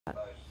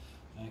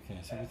Okay,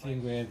 so with the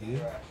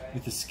ingredient,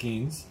 with the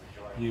skins,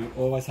 you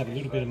always have a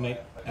little bit of meat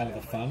out of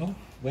the funnel.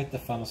 Wet the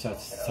funnel so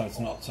it's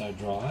not so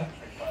dry,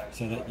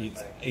 so that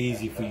it's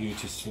easy for you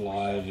to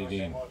slide it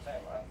in.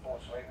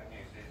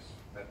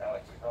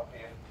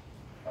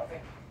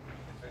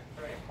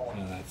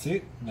 And that's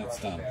it, that's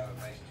done.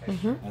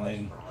 And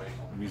then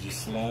we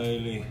just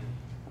slowly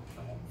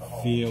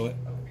feel it.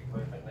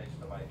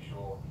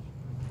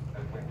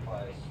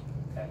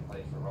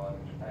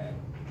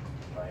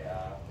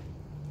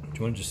 Do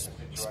you want to just...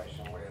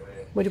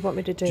 What do you want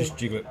me to do? Just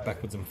jiggle it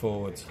backwards and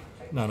forwards.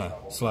 No,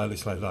 slowly,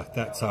 like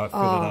that, so I fill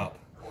it up.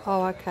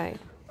 Oh, okay.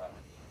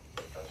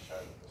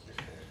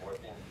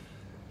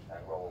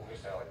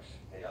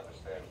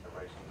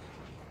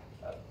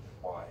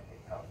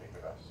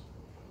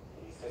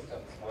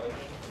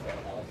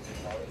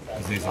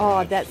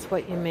 Oh, that's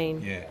what you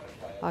mean. Yeah.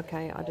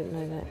 Okay, I didn't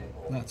know that.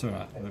 That's all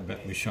right,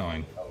 but we're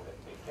showing.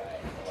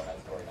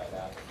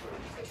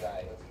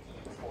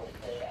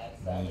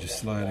 And you just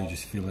slowly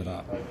just fill it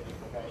up.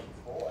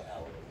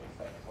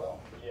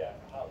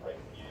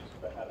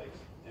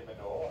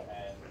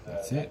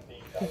 That's it.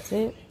 That's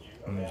it.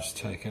 And you just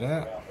take it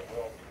out.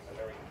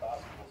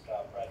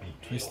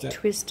 Twist it.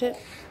 Twist it.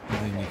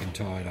 And then you can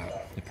tie it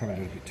up. They're probably a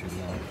little bit too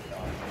long.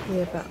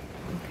 Yeah, but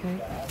okay.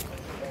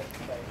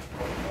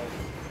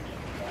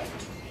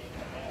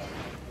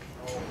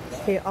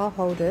 Here, I'll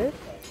hold it.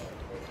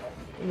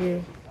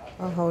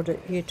 I'll hold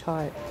it. You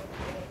tie it,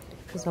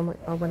 because I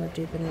want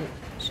to do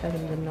show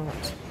them the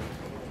knot.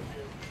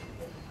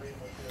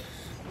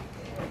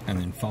 And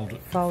then fold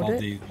that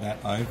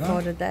over.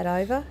 Folded that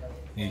over.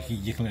 Yeah,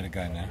 you can let it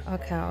go now.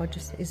 Okay, I'll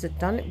just. Is it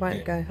done? It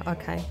won't go.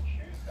 Okay.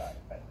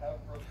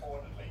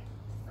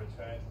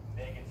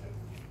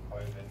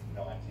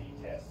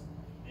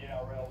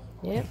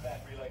 Yep.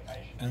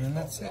 And then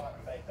that's it.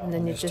 And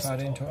then you just tie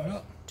it into a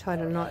knot. Tie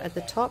a knot at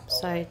the top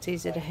so it's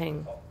easy to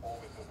hang.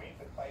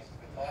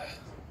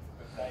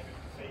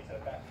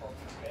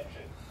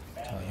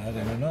 Tie that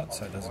in a knot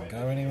so it doesn't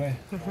go anywhere.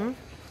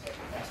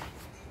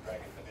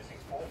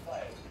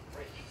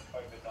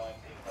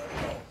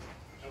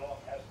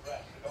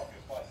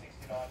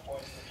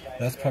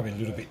 That's probably a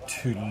little bit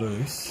too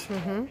loose.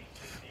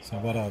 So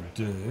what I'll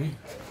do,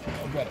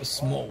 I'll grab a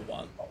small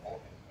one.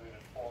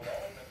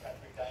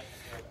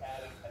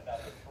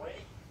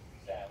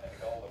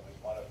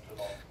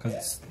 Because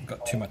it's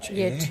got too much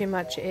air. Yeah, too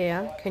much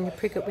air. Can you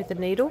prick it with a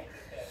needle?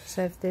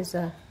 So if there's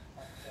a...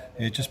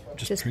 Yeah, just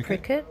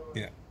prick it.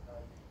 Yeah.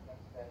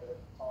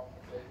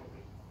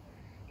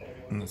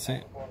 And that's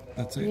it.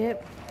 That's it.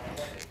 Yep.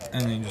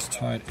 And then just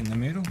tie it in the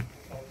middle.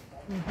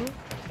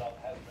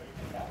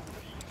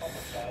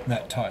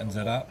 That tightens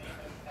it up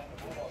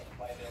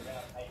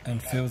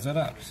and fills it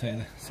up.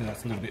 So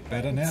that's a little bit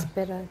better now. It's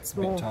better. It's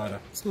more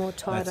tighter. It's more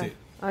tighter. That's it.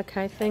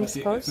 Okay, thanks,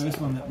 Boss. Boss. The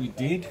first one that we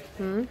did.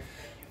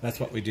 That's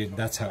what we did.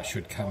 That's how it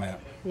should come out.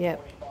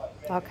 Yep.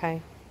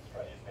 Okay.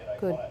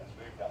 Good.